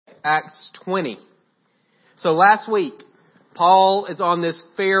Acts 20. So last week, Paul is on this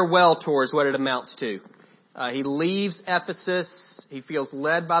farewell tour is what it amounts to. He leaves Ephesus. He feels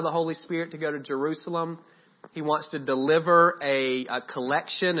led by the Holy Spirit to go to Jerusalem. He wants to deliver a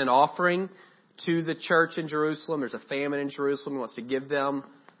collection, an offering to the church in Jerusalem. There's a famine in Jerusalem. He wants to give them,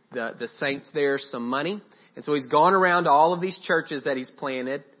 the saints there, some money. And so he's gone around to all of these churches that he's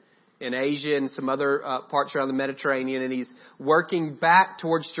planted in Asia and some other parts around the Mediterranean, and he's working back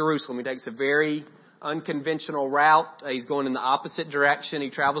towards Jerusalem. He takes a very unconventional route. He's going in the opposite direction. He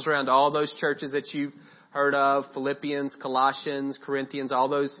travels around to all those churches that you've heard of, Philippians, Colossians, Corinthians, all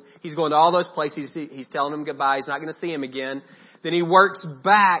those. He's going to all those places. He's telling them goodbye. He's not going to see him again. Then he works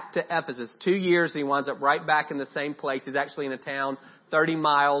back to Ephesus. 2 years, and he winds up right back in the same place. He's actually in a town 30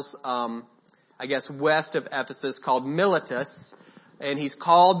 miles, west of Ephesus called Miletus. And he's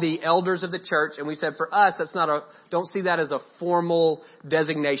called the elders of the church. And we said for us, don't see that as a formal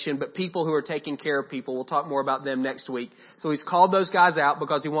designation, but people who are taking care of people. We'll talk more about them next week. So he's called those guys out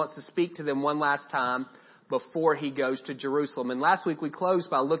because he wants to speak to them one last time before he goes to Jerusalem. And last week we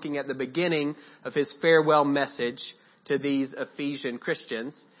closed by looking at the beginning of his farewell message to these Ephesian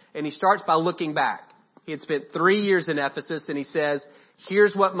Christians. And he starts by looking back. He had spent 3 years in Ephesus, and he says,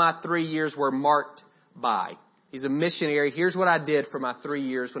 here's what my 3 years were marked by. He's a missionary. Here's what I did for my 3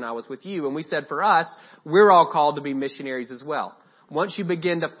 years when I was with you. And we said for us, we're all called to be missionaries as well. Once you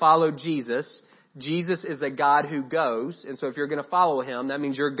begin to follow Jesus, Jesus is a God who goes. And so if you're going to follow him, that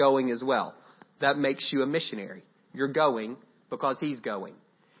means you're going as well. That makes you a missionary. You're going because he's going.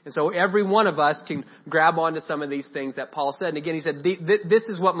 And so every one of us can grab onto some of these things that Paul said. And again, he said, this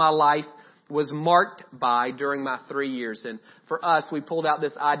is what my life was marked by during my 3 years. And for us, we pulled out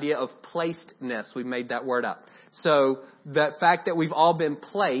this idea of placedness. We made that word up. So the fact that we've all been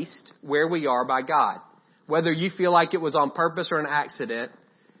placed where we are by God. Whether you feel like it was on purpose or an accident,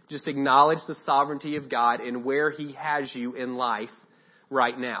 just acknowledge the sovereignty of God and where he has you in life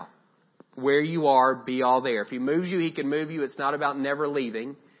right now. Where you are, be all there. If he moves you, he can move you. It's not about never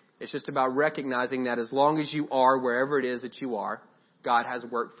leaving. It's just about recognizing that as long as you are wherever it is that you are, God has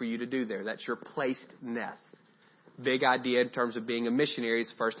work for you to do there. That's your placedness. Big idea in terms of being a missionary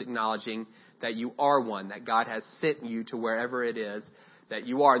is first acknowledging that you are one, that God has sent you to wherever it is that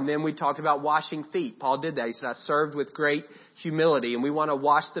you are. And then we talked about washing feet. Paul did that. He said, I served with great humility. And we want to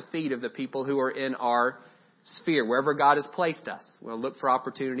wash the feet of the people who are in our sphere, wherever God has placed us. We'll look for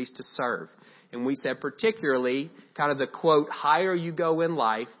opportunities to serve. And we said particularly, kind of the quote, higher you go in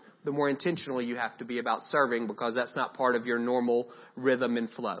life, the more intentional you have to be about serving, because that's not part of your normal rhythm and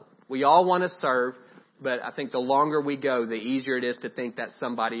flow. We all want to serve, but I think the longer we go, the easier it is to think that's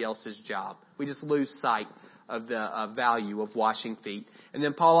somebody else's job. We just lose sight of the value of washing feet. And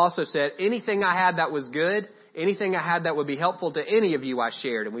then Paul also said, anything I had that was good, anything I had that would be helpful to any of you, I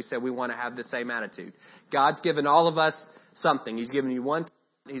shared. And we said we want to have the same attitude. God's given all of us something. He's given you 1 talent.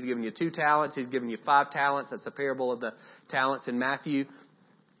 He's given you 2 talents. He's given you 5 talents. That's the parable of the talents in Matthew.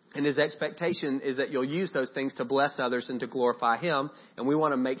 And his expectation is that you'll use those things to bless others and to glorify him. And we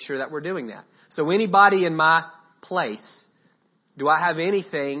want to make sure that we're doing that. So anybody in my place, do I have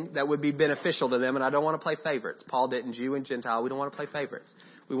anything that would be beneficial to them? And I don't want to play favorites. Paul didn't, Jew and Gentile. We don't want to play favorites.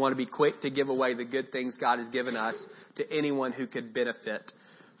 We want to be quick to give away the good things God has given us to anyone who could benefit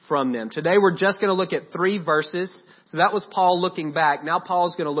from them. Today we're just going to look at 3 verses. So that was Paul looking back. Now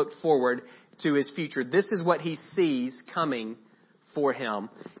Paul's going to look forward to his future. This is what he sees coming for him.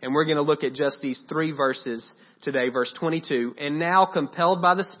 And we're going to look at just these 3 verses today. Verse 22. And now, compelled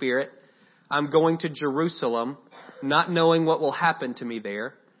by the Spirit, I'm going to Jerusalem, not knowing what will happen to me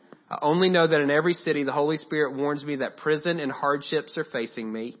there. I only know that in every city the Holy Spirit warns me that prison and hardships are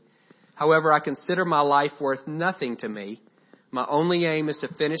facing me. However, I consider my life worth nothing to me. My only aim is to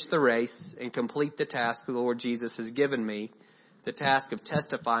finish the race and complete the task the Lord Jesus has given me, the task of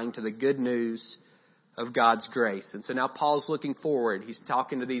testifying to the good news of God's grace. And so now Paul's looking forward. He's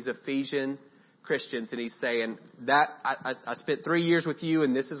talking to these Ephesian Christians, and he's saying that I spent 3 years with you,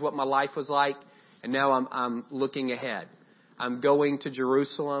 and this is what my life was like. And now I'm looking ahead. I'm going to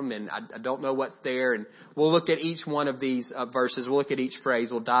Jerusalem, and I don't know what's there. And we'll look at each one of these verses. We'll look at each phrase.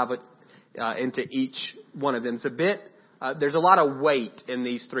 We'll dive into each one of them. It's a bit. There's a lot of weight in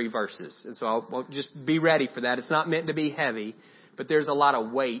these 3 verses, and so I'll just be ready for that. It's not meant to be heavy, but there's a lot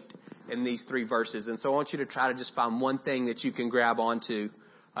of weight in these 3 verses. And so I want you to try to just find one thing that you can grab onto.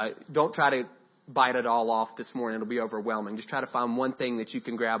 Don't try to bite it all off this morning. It'll be overwhelming. Just try to find one thing that you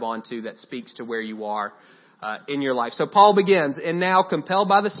can grab onto that speaks to where you are in your life. So Paul begins, and now, compelled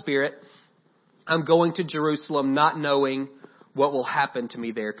by the Spirit, I'm going to Jerusalem, not knowing what will happen to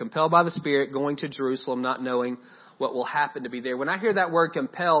me there. Compelled by the Spirit, going to Jerusalem, not knowing what will happen to be there. When I hear that word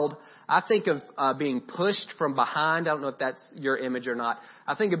compelled, I think of being pushed from behind. I don't know if that's your image or not.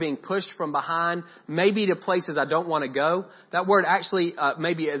 I think of being pushed from behind, maybe to places I don't want to go. That word actually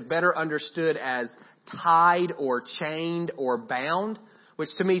maybe is better understood as tied or chained or bound, which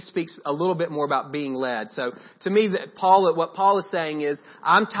to me speaks a little bit more about being led. So to me, what Paul is saying is,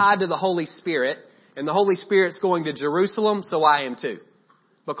 I'm tied to the Holy Spirit, and the Holy Spirit's going to Jerusalem, so I am too.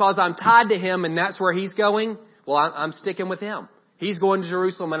 Because I'm tied to Him and that's where He's going, well, I'm sticking with Him. He's going to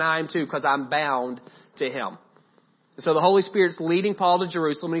Jerusalem and I am too, because I'm bound to Him. So the Holy Spirit's leading Paul to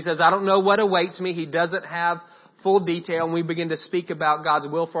Jerusalem, and he says, I don't know what awaits me. He doesn't have full detail, and we begin to speak about God's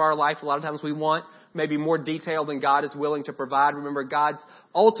will for our life. A lot of times we want maybe more detail than God is willing to provide. Remember, God's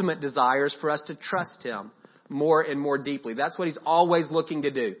ultimate desire is for us to trust Him more and more deeply. That's what He's always looking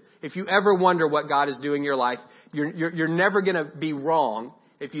to do. If you ever wonder what God is doing in your life, you're never going to be wrong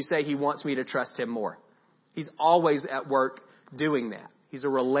if you say He wants me to trust Him more. He's always at work doing that. He's a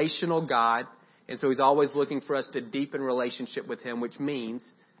relational God, and so He's always looking for us to deepen relationship with Him, which means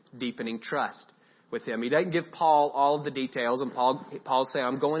deepening trust with Him. He doesn't give Paul all of the details, and Paul's saying,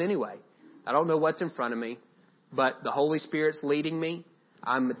 I'm going anyway. I don't know what's in front of me, but the Holy Spirit's leading me.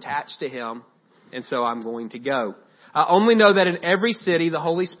 I'm attached to Him, and so I'm going to go. I only know that in every city, the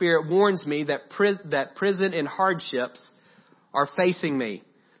Holy Spirit warns me that prison and hardships are facing me.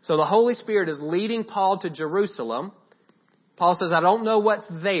 So the Holy Spirit is leading Paul to Jerusalem. Paul says, I don't know what's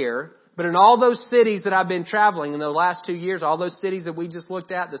there, but in all those cities that I've been traveling in the last 2 years, all those cities that we just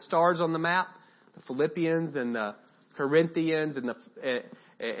looked at, the stars on the map, the Philippians and the Corinthians and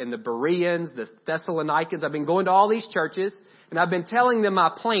the Bereans, the Thessalonians, I've been going to all these churches, and I've been telling them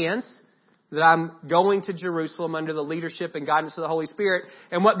my plans, that I'm going to Jerusalem under the leadership and guidance of the Holy Spirit.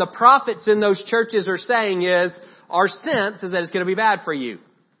 And what the prophets in those churches are saying is, our sense is that it's going to be bad for you.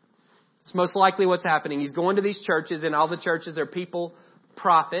 It's most likely what's happening. He's going to these churches, and all the churches, they're people,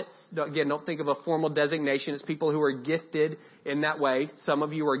 prophets. Again, don't think of a formal designation. It's people who are gifted in that way. Some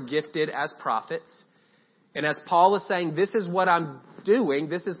of you are gifted as prophets. And as Paul is saying, this is what I'm doing.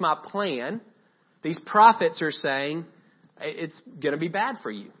 This is my plan. These prophets are saying, it's going to be bad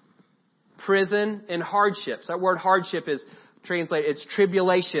for you. Prison and hardships. That word hardship is translated, it's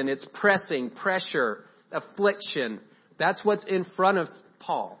tribulation, it's pressing, pressure, affliction. That's what's in front of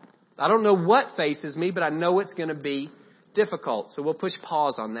Paul. I don't know what faces me, but I know it's going to be difficult. So we'll push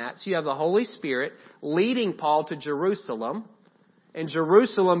pause on that. So you have the Holy Spirit leading Paul to Jerusalem, and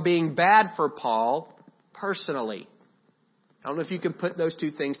Jerusalem being bad for Paul personally. I don't know if you can put those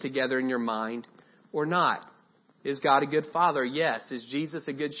two things together in your mind or not. Is God a good father? Yes. Is Jesus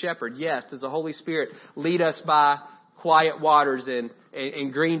a good shepherd? Yes. Does the Holy Spirit lead us by quiet waters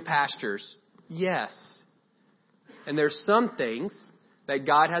and green pastures? Yes. And there's some things that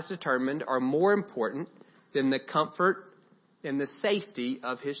God has determined are more important than the comfort and the safety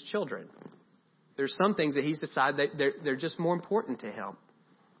of His children. There's some things that He's decided that they're just more important to Him.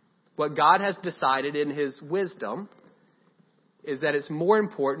 What God has decided in His wisdom is that it's more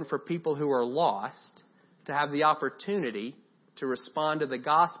important for people who are lost to have the opportunity to respond to the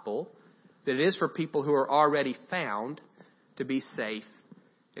gospel than it is for people who are already found to be safe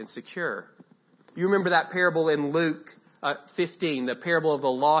and secure. You remember that parable in Luke 15, the parable of the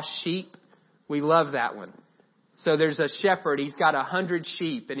lost sheep? We love that one. So there's a shepherd, he's got 100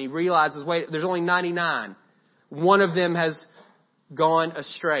 sheep, and he realizes, wait, there's only 99. One of them has gone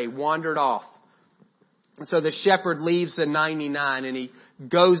astray, wandered off. And so the shepherd leaves the 99 and he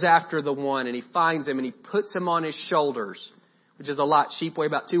goes after the one, and he finds him and he puts him on his shoulders, which is a lot. Sheep weigh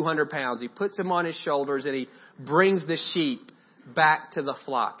about 200 pounds. He puts him on his shoulders and he brings the sheep back to the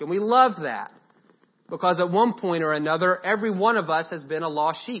flock. And we love that because at one point or another, every one of us has been a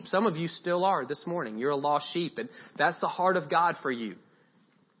lost sheep. Some of you still are this morning. You're a lost sheep, and that's the heart of God for you.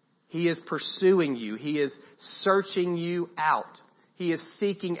 He is pursuing you. He is searching you out. He is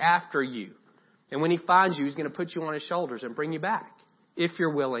seeking after you. And when He finds you, He's going to put you on His shoulders and bring you back, if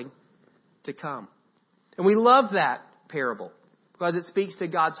you're willing to come. And we love that parable because it speaks to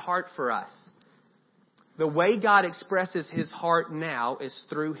God's heart for us. The way God expresses His heart now is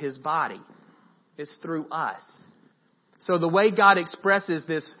through His body. It's through us. So the way God expresses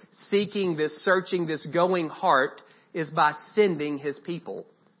this seeking, this searching, this going heart is by sending His people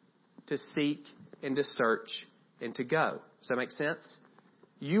to seek and to search and to go. Does that make sense?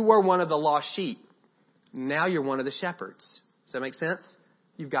 You were one of the lost sheep. Now you're one of the shepherds. Does that make sense?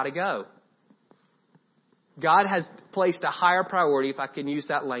 You've got to go. God has placed a higher priority, if I can use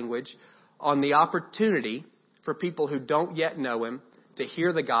that language, on the opportunity for people who don't yet know Him to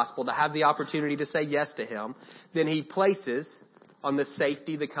hear the gospel, to have the opportunity to say yes to Him, than He places on the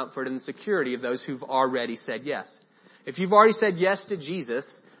safety, the comfort, and the security of those who've already said yes. If you've already said yes to Jesus,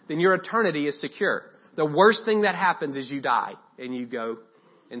 then your eternity is secure. The worst thing that happens is you die and you go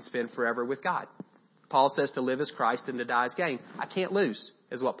and spend forever with God. Paul says to live as Christ and to die as gain. I can't lose,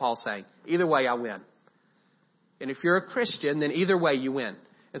 is what Paul's saying. Either way, I win. And if you're a Christian, then either way you win.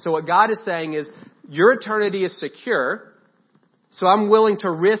 And so what God is saying is, your eternity is secure, so I'm willing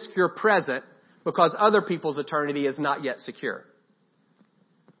to risk your present because other people's eternity is not yet secure.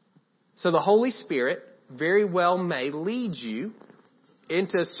 So the Holy Spirit very well may lead you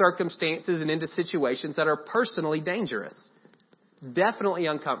into circumstances and into situations that are personally dangerous. Definitely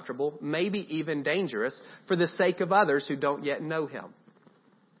uncomfortable, maybe even dangerous for the sake of others who don't yet know Him.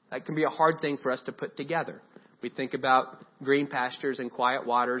 That can be a hard thing for us to put together. We think about green pastures and quiet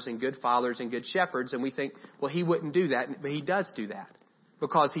waters and good fathers and good shepherds, and we think, well, He wouldn't do that. But He does do that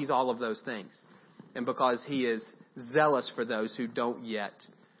because He's all of those things and because He is zealous for those who don't yet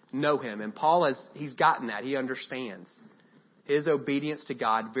know Him. And Paul, he's gotten that. He understands. His obedience to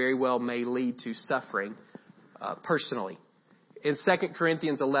God very well may lead to suffering personally. In 2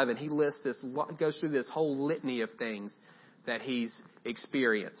 Corinthians 11, he goes through this whole litany of things that he's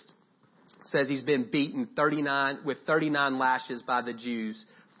experienced. It says he's been beaten 39 lashes by the Jews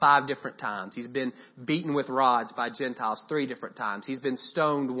 5 different times. He's been beaten with rods by Gentiles 3 different times. He's been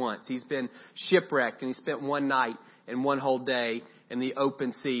stoned once. He's been shipwrecked, and he spent one night and one whole day in the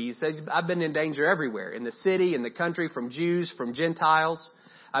open sea. He says, I've been in danger everywhere, in the city, in the country, from Jews, from Gentiles.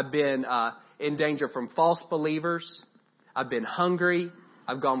 I've been in danger from false believers. I've been hungry.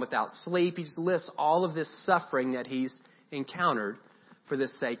 I've gone without sleep. He just lists all of this suffering that he's encountered for the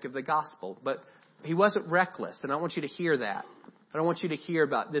sake of the gospel. But he wasn't reckless, and I don't want you to hear that. I don't want you to hear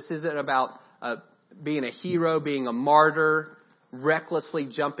about, this isn't about being a hero, being a martyr, recklessly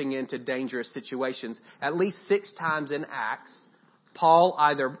jumping into dangerous situations. At least 6 times in Acts, Paul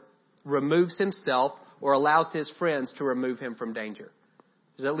either removes himself or allows his friends to remove him from danger.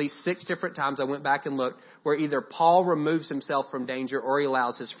 There's at least 6 different times, I went back and looked, where either Paul removes himself from danger or he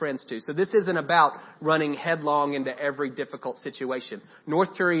allows his friends to. So this isn't about running headlong into every difficult situation. North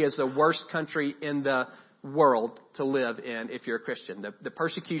Korea is the worst country in the world to live in if you're a Christian. The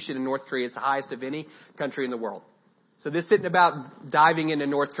persecution in North Korea is the highest of any country in the world. So this isn't about diving into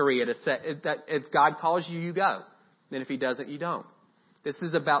North Korea to say that if God calls you, you go. Then if He doesn't, you don't. This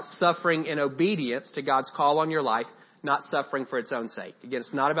is about suffering in obedience to God's call on your life, not suffering for its own sake. Again,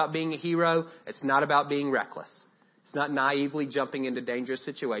 it's not about being a hero. It's not about being reckless. It's not naively jumping into dangerous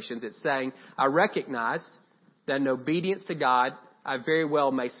situations. It's saying, I recognize that in obedience to God, I very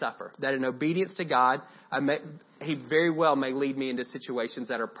well may suffer. That in obedience to God, He very well may lead me into situations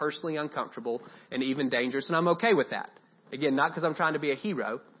that are personally uncomfortable and even dangerous. And I'm okay with that. Again, not because I'm trying to be a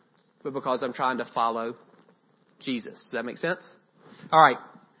hero, but because I'm trying to follow Jesus. Does that make sense? All right.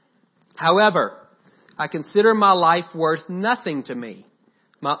 However, I consider my life worth nothing to me.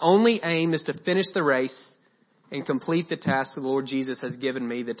 My only aim is to finish the race and complete the task the Lord Jesus has given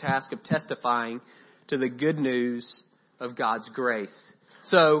me, the task of testifying to the good news of God's grace.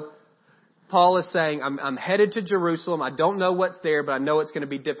 So, Paul is saying, I'm headed to Jerusalem. I don't know what's there, but I know it's going to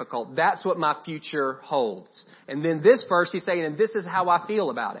be difficult. That's what my future holds. And then this verse, he's saying, and this is how I feel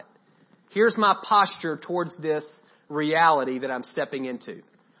about it. Here's my posture towards this reality that I'm stepping into.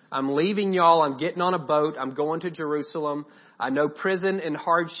 I'm leaving y'all. I'm getting on a boat. I'm going to Jerusalem. I know prison and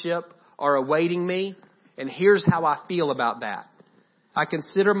hardship are awaiting me. And here's how I feel about that. I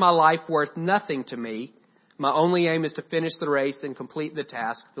consider my life worth nothing to me. My only aim is to finish the race and complete the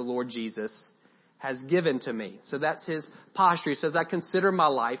task the Lord Jesus has given to me. So that's his posture. He says, I consider my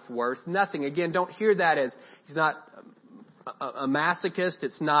life worth nothing. Again, don't hear that as he's not a masochist.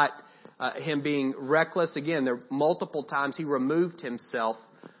 It's not him being reckless. Again, there are multiple times he removed himself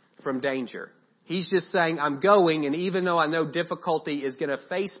from danger. He's just saying, I'm going, and even though I know difficulty is going to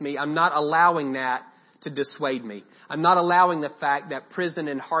face me, I'm not allowing that to dissuade me. I'm not allowing the fact that prison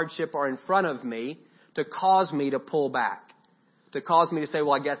and hardship are in front of me to cause me to pull back, to cause me to say,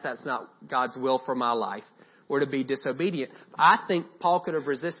 well, I guess that's not God's will for my life, or to be disobedient. I think Paul could have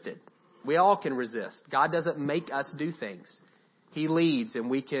resisted. We all can resist. God doesn't make us do things. He leads, and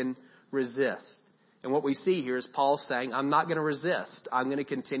we can resist. And what we see here is Paul saying, I'm not going to resist. I'm going to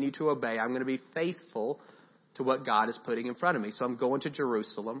continue to obey. I'm going to be faithful to what God is putting in front of me. So I'm going to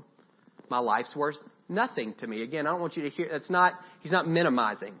Jerusalem. My life's worth nothing to me. Again, I don't want you to hear, he's not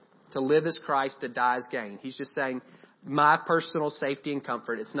minimizing. To live as Christ, to die as gain. He's just saying, my personal safety and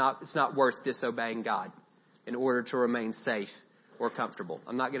comfort, it's not worth disobeying God in order to remain safe or comfortable.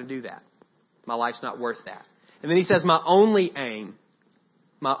 I'm not going to do that. My life's not worth that. And then he says, my only aim,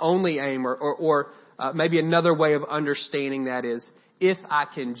 or maybe another way of understanding that is, if I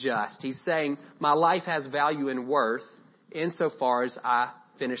can just. He's saying my life has value and worth insofar as I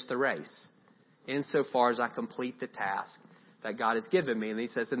finish the race, insofar as I complete the task that God has given me. And he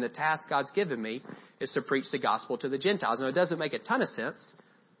says, and the task God's given me is to preach the gospel to the Gentiles. Now, it doesn't make a ton of sense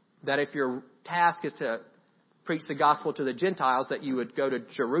that if your task is to preach the gospel to the Gentiles, that you would go to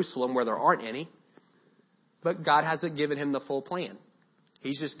Jerusalem where there aren't any. But God hasn't given him the full plan.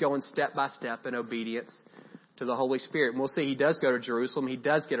 He's just going step by step in obedience to the Holy Spirit. And we'll see he does go to Jerusalem. He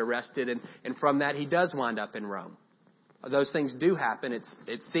does get arrested. And from that, he does wind up in Rome. Those things do happen.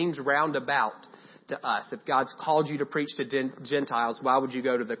 It seems roundabout to us. If God's called you to preach to Gentiles, why would you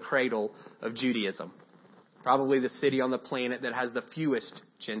go to the cradle of Judaism? Probably the city on the planet that has the fewest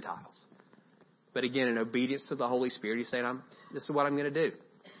Gentiles. But again, in obedience to the Holy Spirit, he's saying, this is what I'm going to do.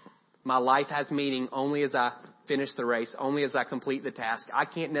 My life has meaning only as I finish the race, only as I complete the task. I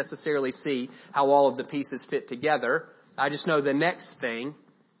can't necessarily see how all of the pieces fit together. I just know the next thing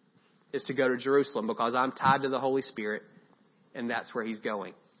is to go to Jerusalem because I'm tied to the Holy Spirit, and that's where he's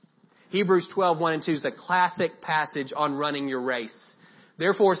going. Hebrews 12:1 and 2 is the classic passage on running your race.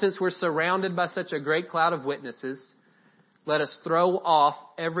 Therefore, since we're surrounded by such a great cloud of witnesses, let us throw off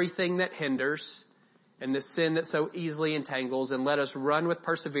everything that hinders and the sin that so easily entangles, and let us run with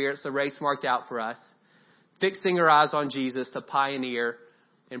perseverance the race marked out for us, fixing our eyes on Jesus, the pioneer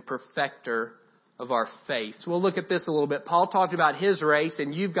and perfecter of our faith. So we'll look at this a little bit. Paul talked about his race,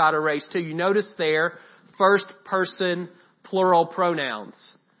 and you've got a race too. You notice there, first person, plural pronouns.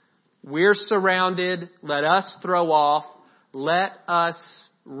 We're surrounded. Let us throw off. Let us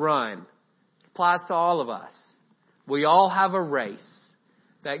run. Applies to all of us. We all have a race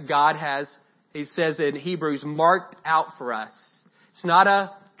that God has, he says in Hebrews, marked out for us. It's not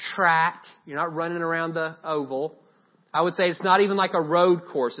a track. You're not running around the oval. I would say it's not even like a road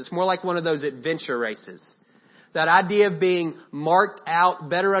course. It's more like one of those adventure races. That idea of being marked out,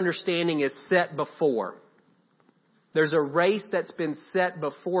 better understanding, is set before. There's a race that's been set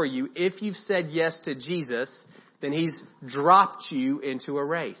before you. If you've said yes to Jesus, then he's dropped you into a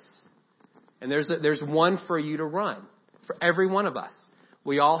race. And there's one for you to run. For every one of us.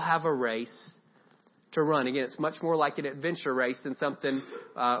 We all have a race to run. Again, it's much more like an adventure race than something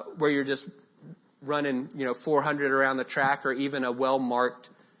where you're just running, 400 around the track, or even a well-marked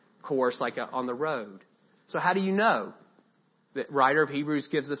course like on the road. So how do you know? The writer of Hebrews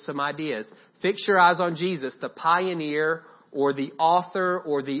gives us some ideas. Fix your eyes on Jesus, the pioneer or the author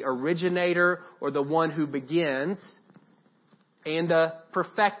or the originator or the one who begins, and the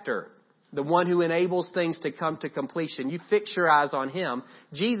perfecter, the one who enables things to come to completion. You fix your eyes on him.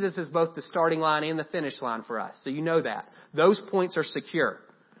 Jesus is both the starting line and the finish line for us. So you know that. Those points are secure.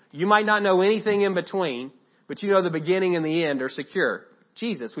 You might not know anything in between, but you know the beginning and the end are secure.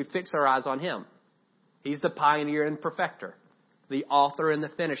 Jesus, we fix our eyes on him. He's the pioneer and perfecter, the author and the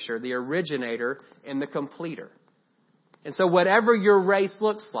finisher, the originator and the completer. And so whatever your race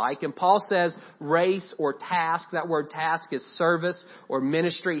looks like, and Paul says race or task, that word task is service or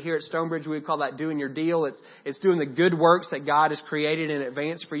ministry. Here at Stonebridge, we would call that doing your deal. It's doing the good works that God has created in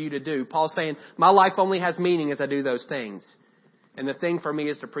advance for you to do. Paul's saying, my life only has meaning as I do those things. And the thing for me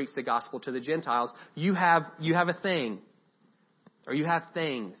is to preach the gospel to the Gentiles. You have a thing, or you have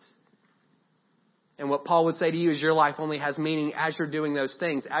things. And what Paul would say to you is your life only has meaning as you're doing those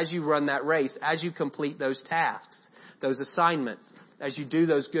things, as you run that race, as you complete those tasks, those assignments, as you do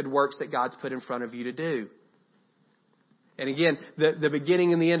those good works that God's put in front of you to do. And again, the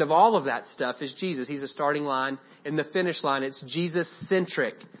beginning and the end of all of that stuff is Jesus. He's the starting line. And the finish line, it's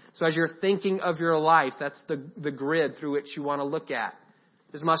Jesus-centric. So as you're thinking of your life, that's the grid through which you want to look at.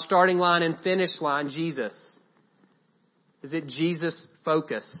 Is my starting line and finish line Jesus? Is it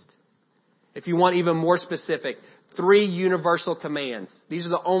Jesus-focused? If you want even more specific, 3 universal commands. These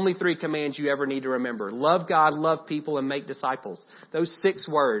are the only 3 commands you ever need to remember. Love God, love people, and make disciples. Those 6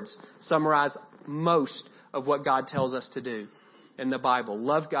 words summarize most of what God tells us to do in the Bible.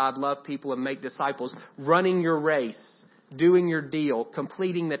 Love God, love people, and make disciples. Running your race, doing your deal,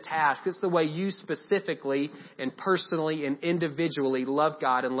 completing the task. It's the way you specifically and personally and individually love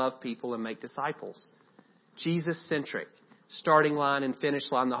God and love people and make disciples. Jesus-centric. Starting line and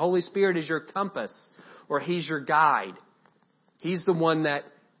finish line. The Holy Spirit is your compass, or he's your guide. He's the one that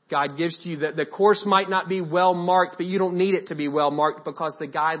God gives to you. The course might not be well marked, but you don't need it to be well marked because the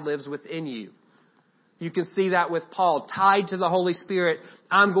guide lives within you. You can see that with Paul, tied to the Holy Spirit.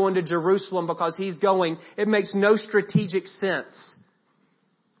 I'm going to Jerusalem because he's going. It makes no strategic sense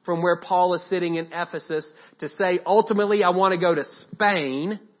from where Paul is sitting in Ephesus to say, ultimately, I want to go to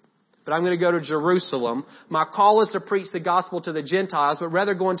Spain but I'm going to go to Jerusalem. My call is to preach the gospel to the Gentiles, but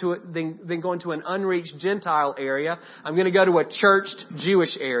rather than going to an unreached Gentile area, I'm going to go to a churched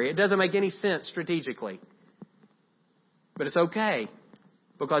Jewish area. It doesn't make any sense strategically. But it's okay,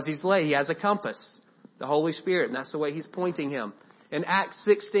 because he's led. He has a compass, the Holy Spirit, and that's the way he's pointing him. In Acts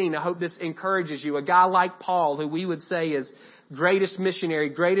 16, I hope this encourages you. A guy like Paul, who we would say is greatest missionary,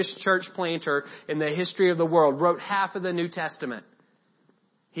 greatest church planter in the history of the world, wrote half of the New Testament.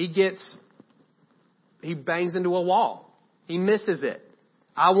 He bangs into a wall. He misses it.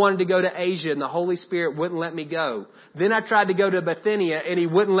 I wanted to go to Asia and the Holy Spirit wouldn't let me go. Then I tried to go to Bithynia and he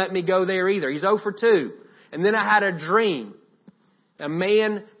wouldn't let me go there either. He's 0 for 2. And then I had a dream. A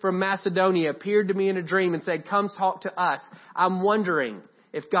man from Macedonia appeared to me in a dream and said, come talk to us. I'm wondering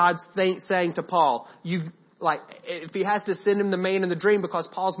if God's saying to Paul, if he has to send him the man in the dream because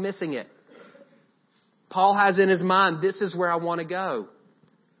Paul's missing it. Paul has in his mind, this is where I want to go.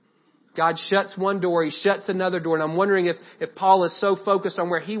 God shuts one door, he shuts another door. And I'm wondering if Paul is so focused on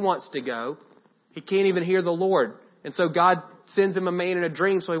where he wants to go, he can't even hear the Lord. And so God sends him a man in a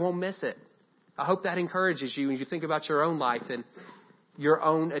dream so he won't miss it. I hope that encourages you as you think about your own life and your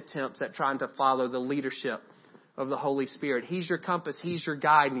own attempts at trying to follow the leadership of the Holy Spirit. He's your compass, he's your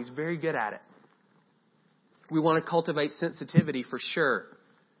guide, and he's very good at it. We want to cultivate sensitivity for sure,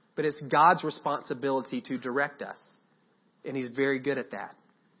 but it's God's responsibility to direct us, and he's very good at that.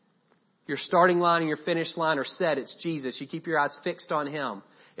 Your starting line and your finish line are set. It's Jesus. You keep your eyes fixed on him.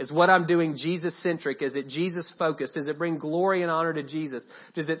 Is what I'm doing Jesus-centric? Is it Jesus-focused? Does it bring glory and honor to Jesus?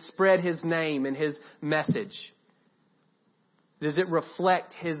 Does it spread his name and his message? Does it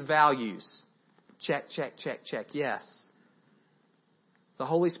reflect his values? Check, check, check, check. Yes. The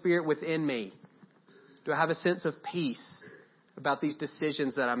Holy Spirit within me. Do I have a sense of peace about these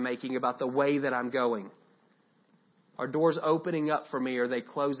decisions that I'm making, about the way that I'm going? Are doors opening up for me? Or are they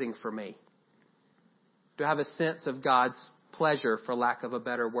closing for me? Do I have a sense of God's pleasure, for lack of a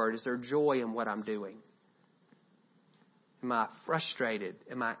better word? Is there joy in what I'm doing? Am I frustrated?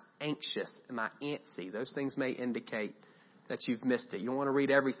 Am I anxious? Am I antsy? Those things may indicate that you've missed it. You don't want to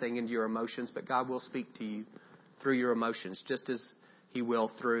read everything into your emotions, but God will speak to you through your emotions, just as he will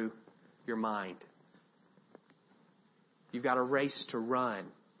through your mind. You've got a race to run.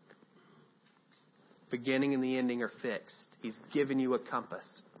 Beginning and the ending are fixed. He's given you a compass.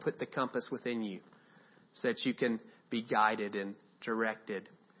 Put the compass within you so that you can be guided and directed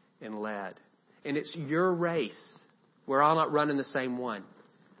and led. And it's your race. We're all not running the same one.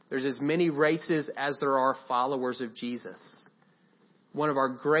 There's as many races as there are followers of Jesus. One of our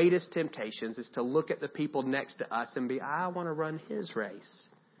greatest temptations is to look at the people next to us and be, I want to run his race.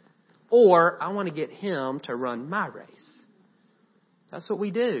 Or I want to get him to run my race. That's what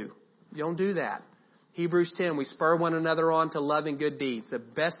we do. You don't do that. Hebrews 10, we spur one another on to love and good deeds. The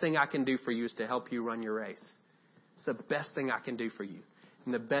best thing I can do for you is to help you run your race. It's the best thing I can do for you.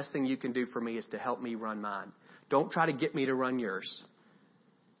 And the best thing you can do for me is to help me run mine. Don't try to get me to run yours.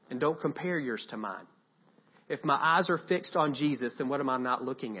 And don't compare yours to mine. If my eyes are fixed on Jesus, then what am I not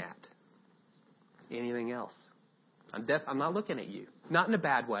looking at? Anything else. I'm not looking at you. Not in a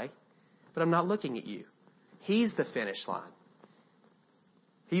bad way, but I'm not looking at you. He's the finish line.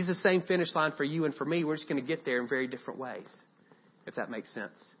 He's the same finish line for you and for me. We're just going to get there in very different ways, if that makes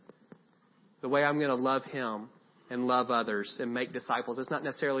sense. The way I'm going to love him and love others and make disciples, it's not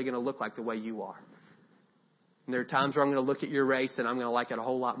necessarily going to look like the way you are. And there are times where I'm going to look at your race and I'm going to like it a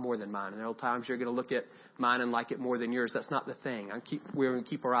whole lot more than mine. And there are times you're going to look at mine and like it more than yours. That's not the thing. We're going to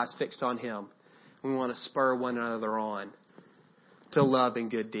keep our eyes fixed on him. We want to spur one another on to love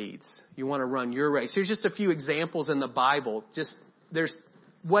and good deeds. You want to run your race. Here's just a few examples in the Bible. There's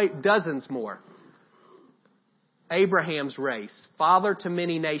dozens more. Abraham's race, father to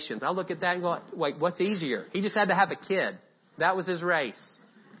many nations. I look at that and go, wait, what's easier? He just had to have a kid. That was his race.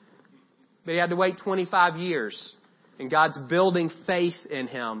 But he had to wait 25 years. And God's building faith in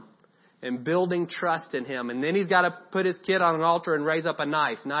him and building trust in him. And then he's got to put his kid on an altar and raise up a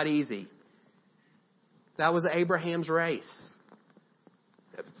knife. Not easy. That was Abraham's race.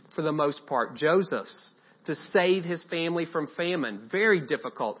 For the most part. Joseph's, to save his family from famine. Very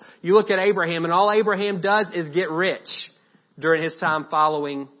difficult. You look at Abraham, and all Abraham does is get rich during his time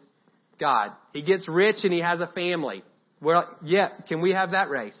following God. He gets rich and he has a family. Well, yeah, can we have that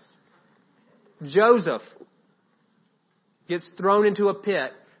race? Joseph gets thrown into a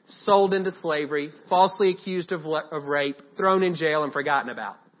pit, sold into slavery, falsely accused of rape, thrown in jail and forgotten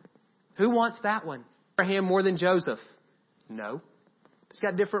about. Who wants that one? Abraham more than Joseph? No. He's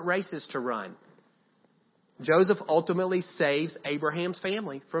got different races to run. Joseph ultimately saves Abraham's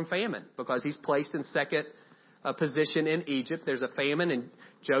family from famine because he's placed in second position in Egypt. There's a famine and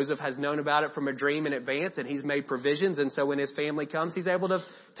Joseph has known about it from a dream in advance, and he's made provisions. And so when his family comes, he's able to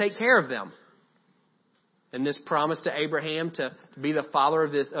take care of them. And this promise to Abraham to be the father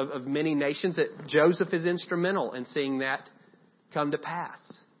of many nations, that Joseph is instrumental in seeing that come to pass.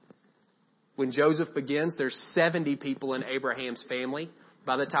 When Joseph begins, there's 70 people in Abraham's family.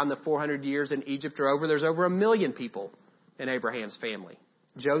 By the time the 400 years in Egypt are over, there's over 1 million people in Abraham's family.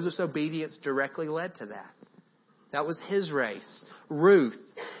 Joseph's obedience directly led to that. That was his race. Ruth,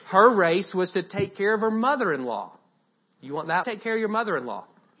 her race was to take care of her mother-in-law. You want that? Take care of your mother-in-law.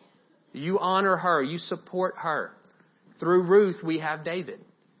 You honor her. You support her. Through Ruth, we have David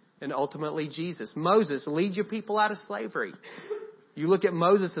and ultimately Jesus. Moses, lead your people out of slavery. You look at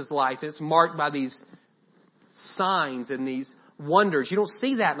Moses' life, it's marked by these signs and these wonders. You don't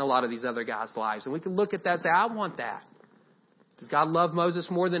see that in a lot of these other guys' lives. And we can look at that and say, I want that. Does God love Moses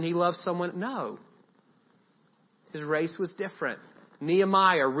more than he loves someone? No. His race was different.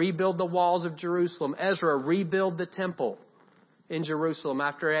 Nehemiah, rebuild the walls of Jerusalem. Ezra, rebuild the temple in Jerusalem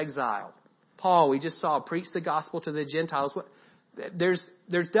after exile. Paul, we just saw, preach the gospel to the Gentiles. There's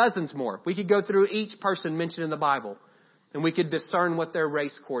dozens more. We could go through each person mentioned in the Bible, and we could discern what their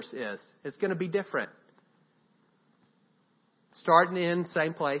race course is. It's going to be different. Starting in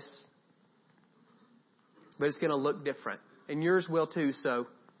same place, but it's going to look different. And yours will too. So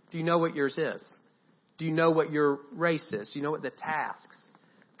do you know what yours is? Do you know what your race is? Do you know what the tasks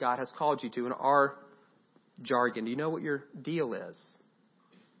God has called you to? In our jargon, do you know what your deal is?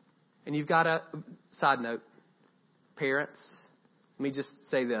 And you've got a side note, parents. Let me just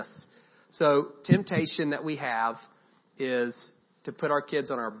say this. So temptation that we have is to put our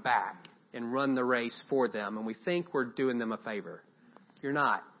kids on our back and run the race for them. And we think we're doing them a favor. You're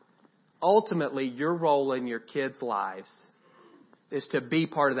not. Ultimately, your role in your kids' lives is to be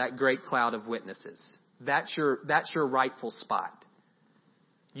part of that great cloud of witnesses. That's your rightful spot.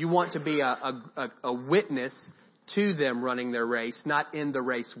 You want to be a witness to them running their race, not in the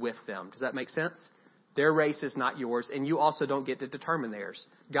race with them. Does that make sense? Their race is not yours, and you also don't get to determine theirs.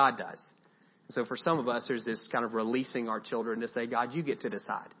 God does. So for some of us, there's this kind of releasing our children to say, God, you get to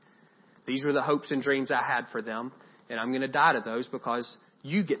decide. These were the hopes and dreams I had for them, and I'm going to die to those because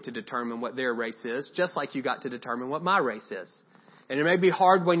you get to determine what their race is, just like you got to determine what my race is. And it may be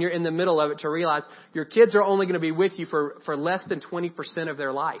hard when you're in the middle of it to realize your kids are only going to be with you for less than 20% of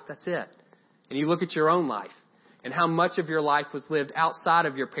their life. That's it. And you look at your own life and how much of your life was lived outside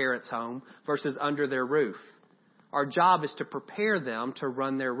of your parents' home versus under their roof. Our job is to prepare them to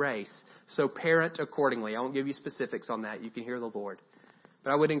run their race. So parent accordingly. I won't give you specifics on that. You can hear the Lord.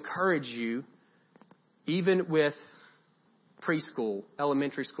 But I would encourage you, even with preschool,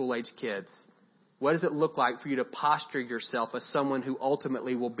 elementary school age kids, what does it look like for you to posture yourself as someone who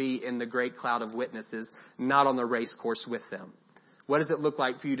ultimately will be in the great cloud of witnesses, not on the race course with them? What does it look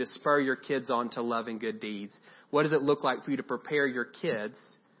like for you to spur your kids on to love and good deeds? What does it look like for you to prepare your kids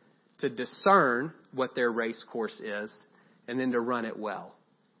to discern what their race course is and then to run it well?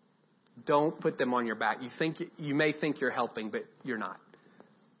 Don't put them on your back. You may think you're helping, but you're not.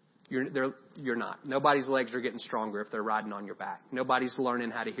 You're not. Nobody's legs are getting stronger if they're riding on your back. Nobody's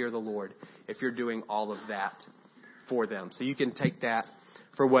learning how to hear the Lord if you're doing all of that for them. So you can take that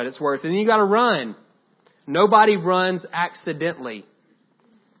for what it's worth. And then you got to run. Nobody runs accidentally.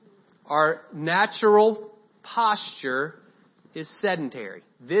 Our natural posture is sedentary.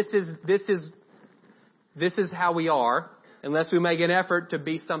 This is how we are unless we make an effort to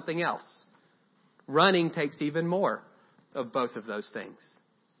be something else. Running takes even more of both of those things.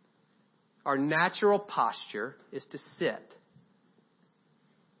 Our natural posture is to sit.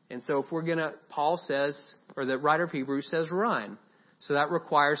 And so if we're going to, Paul says, or the writer of Hebrews says, run. So that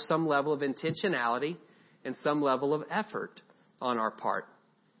requires some level of intentionality and some level of effort on our part.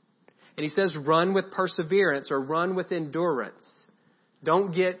 And he says, run with perseverance or run with endurance.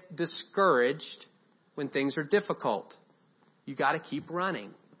 Don't get discouraged when things are difficult. You got to keep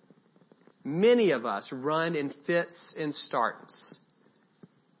running. Many of us run in fits and starts.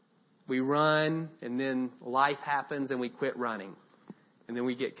 We run, and then life happens, and we quit running. And then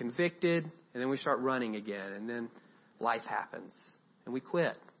we get convicted, and then we start running again, and then life happens, and we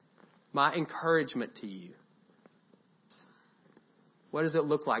quit. My encouragement to you, what does it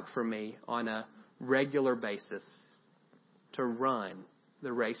look like for me on a regular basis to run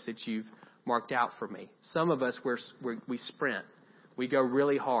the race that you've marked out for me? Some of us, we sprint. We go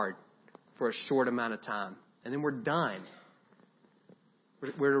really hard for a short amount of time, and then we're done.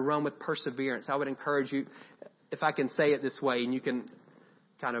 We're to run with perseverance. I would encourage you, if I can say it this way, and you can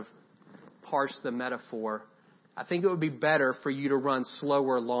kind of parse the metaphor, I think it would be better for you to run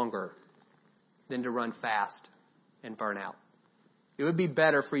slower longer than to run fast and burn out. It would be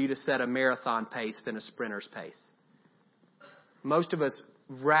better for you to set a marathon pace than a sprinter's pace. Most of us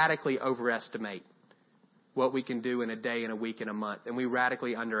radically overestimate what we can do in a day, in a week, in a month. And we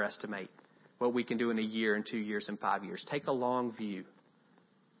radically underestimate what we can do in a year, in 2 years, and 5 years. Take a long view.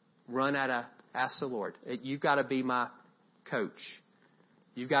 Ask the Lord. You've got to be my coach.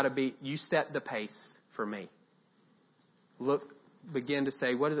 You set the pace for me. Begin to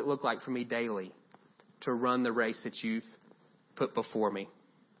say, what does it look like for me daily to run the race that you've put before me?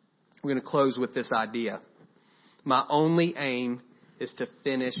 We're going to close with this idea. My only aim is to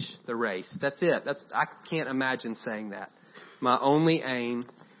finish the race. That's it. I can't imagine saying that. My only aim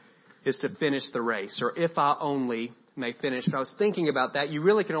is to finish the race, or if I only may finish. If I was thinking about that, you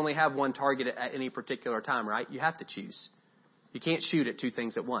really can only have one target at any particular time, right? You have to choose. You can't shoot at two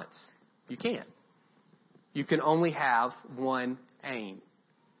things at once. You can't. You can only have one aim.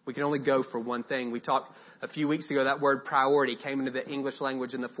 We can only go for one thing. We talked a few weeks ago, that word priority came into the English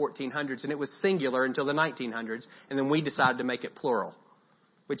language in the 1400s, and it was singular until the 1900s, and then we decided to make it plural,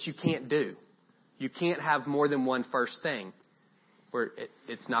 which you can't do. You can't have more than one first thing, where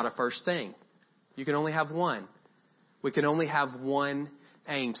it's not a first thing. You can only have one. We can only have one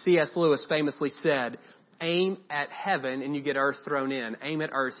aim. C.S. Lewis famously said, aim at heaven and you get earth thrown in. Aim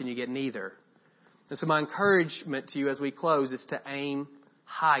at earth and you get neither. And so my encouragement to you as we close is to aim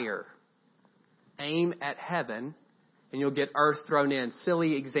higher. Aim at heaven and you'll get earth thrown in.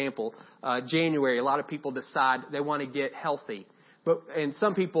 Silly example. January, a lot of people decide they want to get healthy. And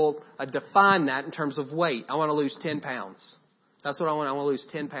some people define that in terms of weight. I want to lose 10 pounds. That's what I want. I want to lose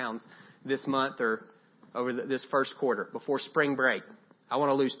 10 pounds this month or over this first quarter before spring break. I want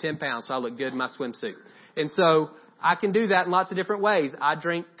to lose 10 pounds so I look good in my swimsuit. And so I can do that in lots of different ways. I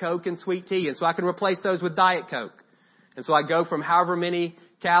drink Coke and sweet tea, and so I can replace those with Diet Coke. And so I go from however many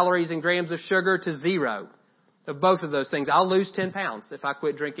calories and grams of sugar to zero of both of those things. I'll lose 10 pounds if I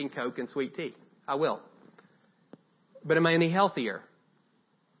quit drinking Coke and sweet tea. I will. But am I any healthier?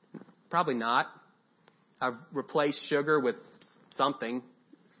 Probably not. I've replaced sugar with something.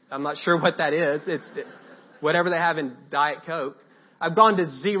 I'm not sure what that is. It's whatever they have in Diet Coke. I've gone to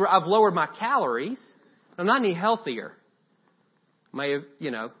zero. I've lowered my calories. I'm not any healthier.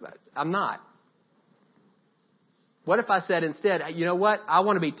 I'm not. What if I said instead, you know what? I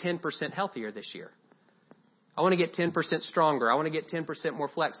want to be 10% healthier this year. I want to get 10% stronger. I want to get 10% more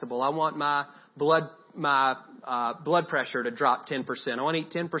flexible. I want my blood pressure to drop 10%. I want to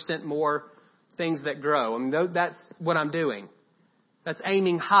eat 10% more things that grow. I mean, that's what I'm doing. That's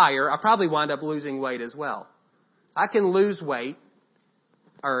aiming higher. I probably wind up losing weight as well. I can lose weight,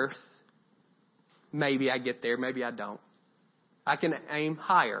 earth. Maybe I get there. Maybe I don't. I can aim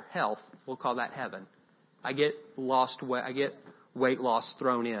higher, health. We'll call that heaven. I get weight loss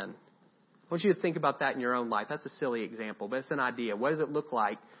thrown in. I want you to think about that in your own life. That's a silly example, but it's an idea. What does it look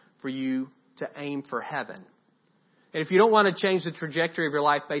like for you to aim for heaven? And if you don't want to change the trajectory of your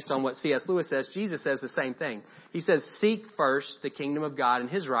life based on what C.S. Lewis says, Jesus says the same thing. He says, seek first the kingdom of God and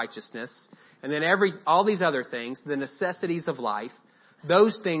His righteousness, and then all these other things, the necessities of life,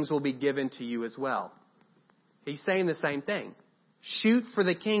 those things will be given to you as well. He's saying the same thing. Shoot for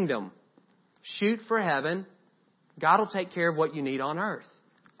the kingdom. Shoot for heaven. God will take care of what you need on earth.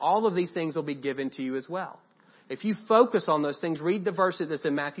 All of these things will be given to you as well. If you focus on those things, read the verses that's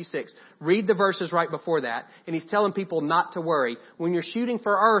in Matthew 6. Read the verses right before that. And He's telling people not to worry. When you're shooting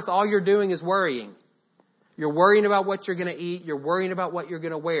for earth, all you're doing is worrying. You're worrying about what you're going to eat. You're worrying about what you're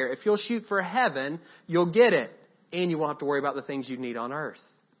going to wear. If you'll shoot for heaven, you'll get it. And you won't have to worry about the things you need on earth.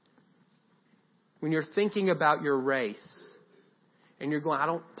 When you're thinking about your race, and you're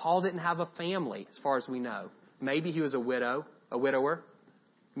going, Paul didn't have a family, as far as we know. Maybe he was a widower.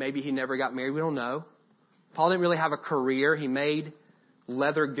 Maybe he never got married. We don't know. Paul didn't really have a career. He made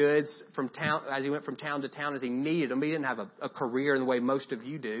leather goods from town as he went from town to town as he needed them. But he didn't have a career in the way most of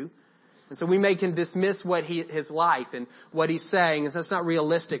you do. And so we can dismiss his life and what he's saying. And so it's not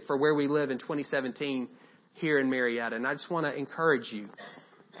realistic for where we live in 2017 here in Marietta. And I just want to encourage you.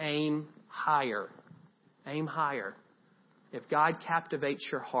 Aim higher. Aim higher. If God captivates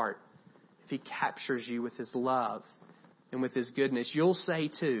your heart, if He captures you with His love and with His goodness, you'll say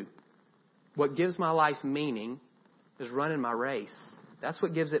too, what gives my life meaning is running my race. That's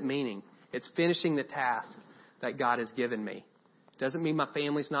what gives it meaning. It's finishing the task that God has given me. It doesn't mean my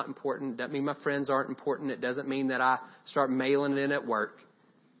family's not important. It doesn't mean my friends aren't important. It doesn't mean that I start mailing it in at work.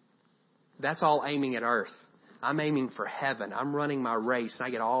 That's all aiming at earth. I'm aiming for heaven. I'm running my race, and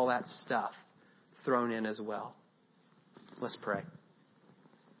I get all that stuff thrown in as well. Let's pray.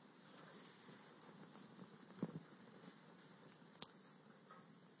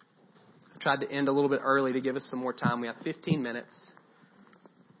 I tried to end a little bit early to give us some more time. We have 15 minutes.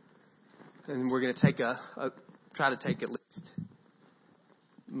 And we're going to try to take at least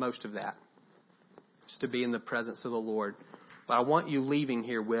most of that, just to be in the presence of the Lord. But I want you leaving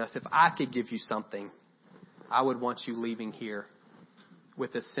here with, if I could give you something, I would want you leaving here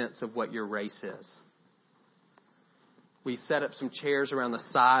with a sense of what your race is. We set up some chairs around the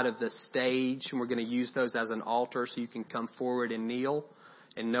side of the stage, and we're going to use those as an altar so you can come forward and kneel,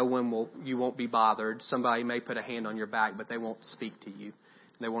 and you won't be bothered. Somebody may put a hand on your back, but they won't speak to you.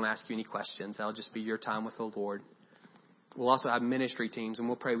 They won't ask you any questions. That'll just be your time with the Lord. We'll also have ministry teams, and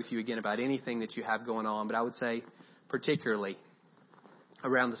we'll pray with you again about anything that you have going on. But I would say particularly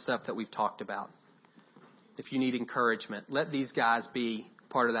around the stuff that we've talked about. If you need encouragement, let these guys be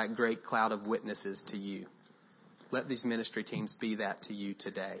part of that great cloud of witnesses to you. Let these ministry teams be that to you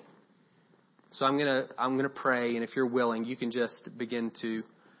today. So I'm gonna pray, and if you're willing, you can just begin to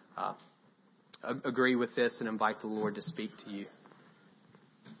agree with this and invite the Lord to speak to you.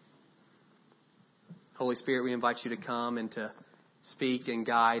 Holy Spirit, we invite you to come and to speak and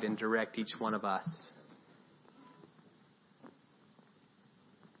guide and direct each one of us.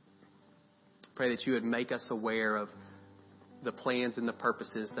 Pray that you would make us aware of the plans and the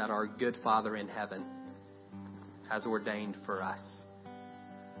purposes that our good Father in heaven has ordained for us.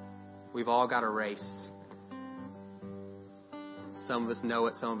 We've all got a race. Some of us know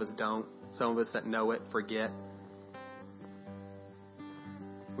it, some of us don't. Some of us that know it forget.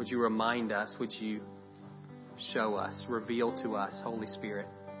 Would you remind us, would you show us, reveal to us, Holy Spirit,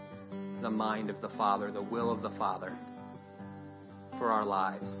 the mind of the Father, the will of the Father for our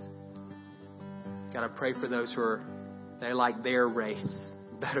lives. God, I pray for those they like their race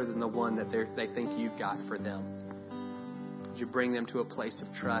better than the one that they think you've got for them. Would you bring them to a place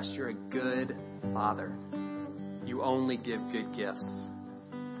of trust? You're a good Father. You only give good gifts.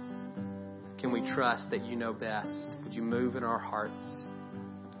 Can we trust that you know best? Would you move in our hearts?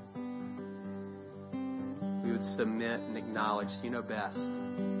 We would submit and acknowledge you know best.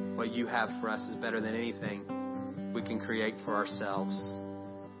 What you have for us is better than anything we can create for ourselves.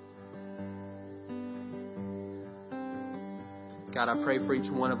 God, I pray for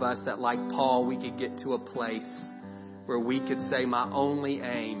each one of us that, like Paul, we could get to a place where we could say, my only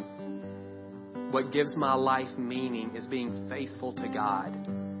aim, what gives my life meaning, is being faithful to God.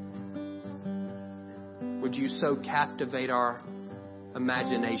 Would you so captivate our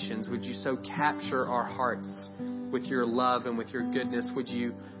imaginations? Would you so capture our hearts with your love and with your goodness? Would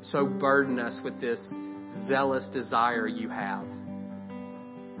you so burden us with this zealous desire you have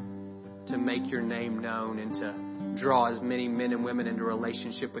to make your name known and to draw as many men and women into a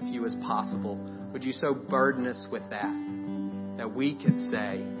relationship with you as possible? Would you so burden us with that we could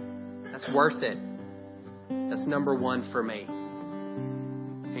say, that's worth it. That's number one for me.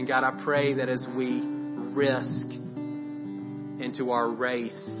 And God, I pray that as we risk into our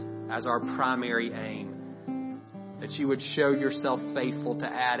race as our primary aim, that you would show yourself faithful to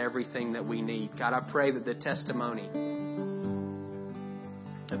add everything that we need. God, I pray that the testimony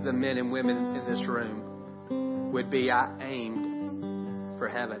of the men and women in this room would be, I aimed for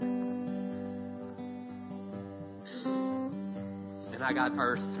heaven. And I got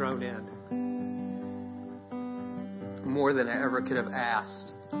earth thrown in. More than I ever could have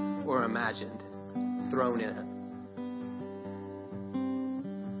asked or imagined, thrown in.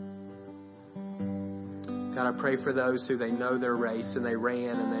 God, I pray for those who they know their race and they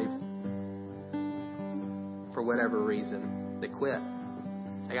ran and for whatever reason, they quit.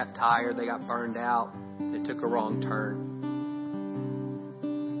 They got tired, they got burned out, they took a wrong turn.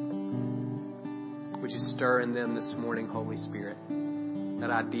 Would you stir in them this morning, Holy Spirit? That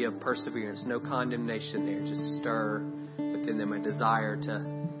idea of perseverance, no condemnation there. Just stir within them a desire to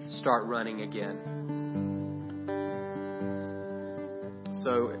start running again.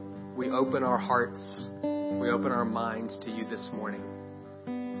 So we open our hearts, we open our minds to you this morning.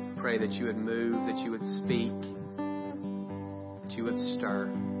 Pray that you would move, that you would speak, that you would stir.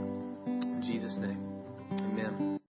 In Jesus' name, amen.